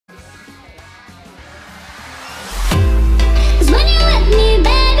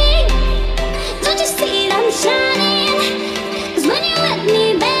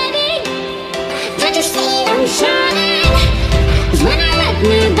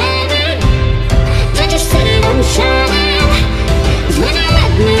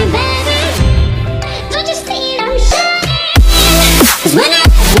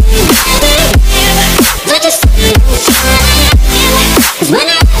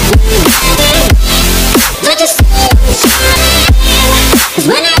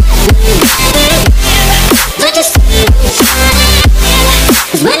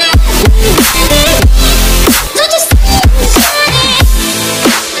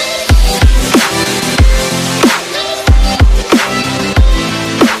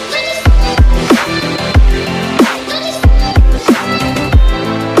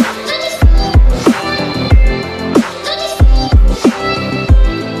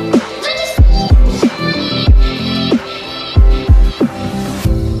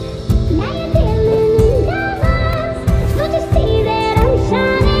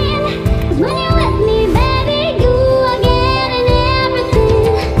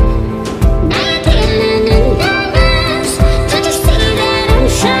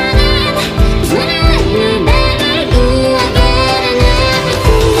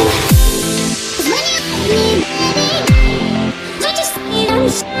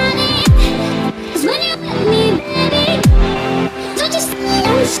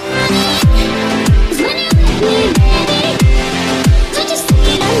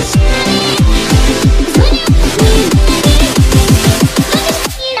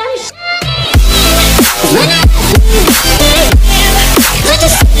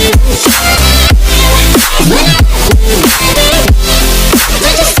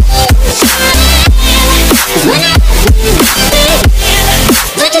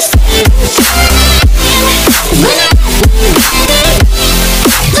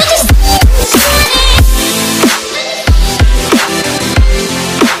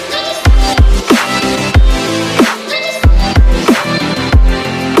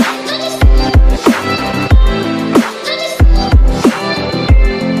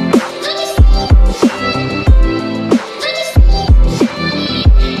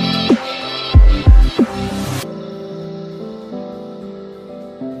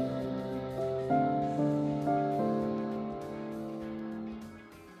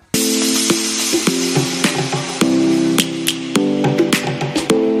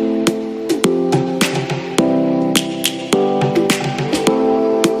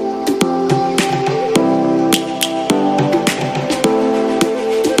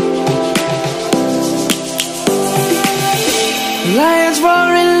Lions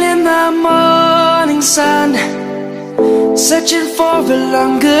roaring in the morning sun, searching for a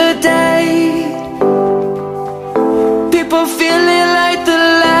longer day. People feeling like the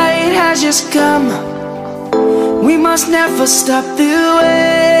light has just come. We must never stop the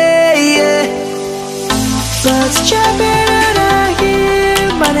way. Birds chirping and I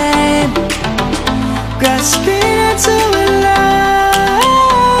hear my name, grasping into a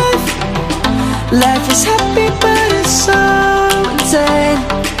life. Life is happy but it's so insane.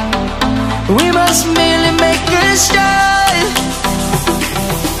 We must merely make a start.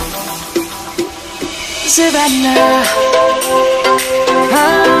 Savannah,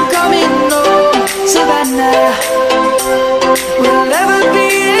 I'm coming home. Savannah, we'll never be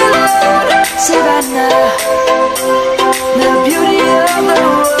alone. Savannah, the beauty of the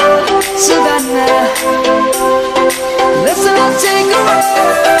world. Savannah, let's all take a walk.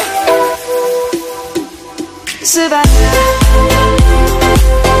 Savannah,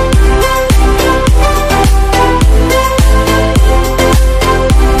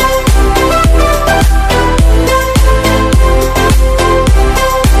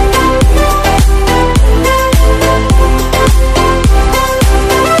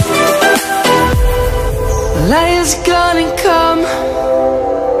 lion's gonna come.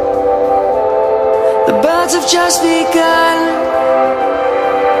 The birds have just begun.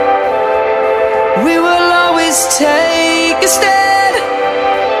 We will always take a stand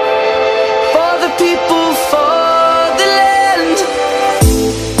for the people, for the land.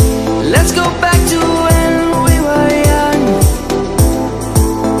 Let's go back to when we were young.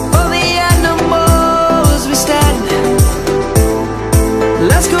 For the animals we stand.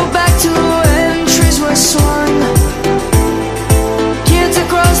 Let's go back to when trees were swung, kids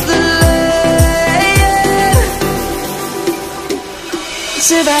across the land.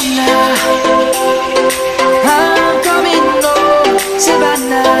 Savannah, I'm coming home.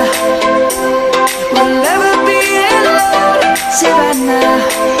 Savannah, we'll never be alone. Savannah,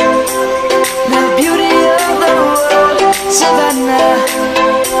 the beauty of the world. Savannah,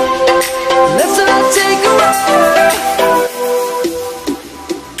 let's all take a walk.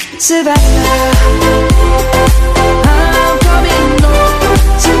 Savannah, I'm coming home.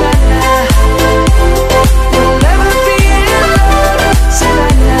 Savannah, we'll never be alone.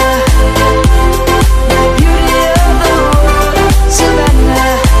 Savannah, the beauty of the world. Savannah,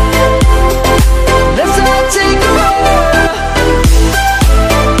 let's all take a walk.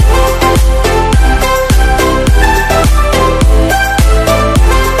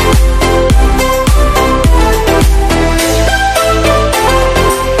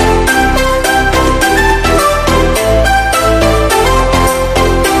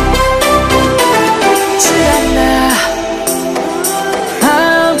 Savannah,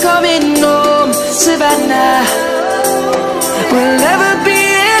 I'm coming home. Savannah, we'll never be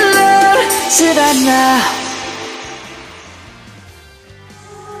alone. Savannah,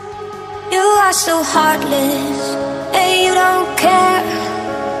 you are so heartless, and you don't care.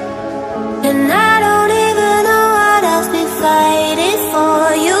 And I don't even know what else we fighting for.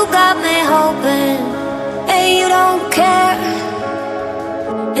 You got me hoping, and you don't care.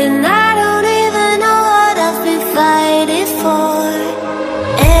 And I don't even know what else we fighting for.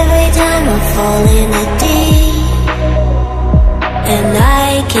 Every time I fall in the deep, and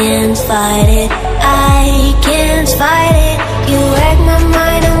I can't fight it, I can't fight it. You wreck my mind.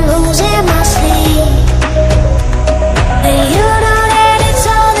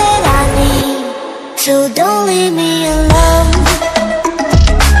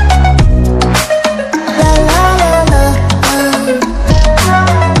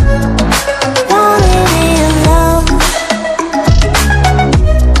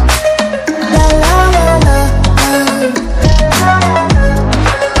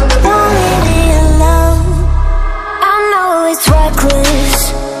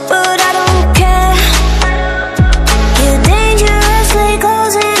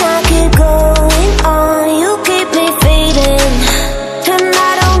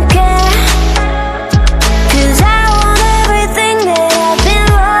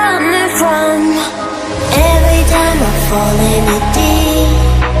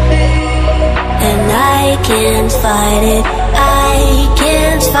 fight it.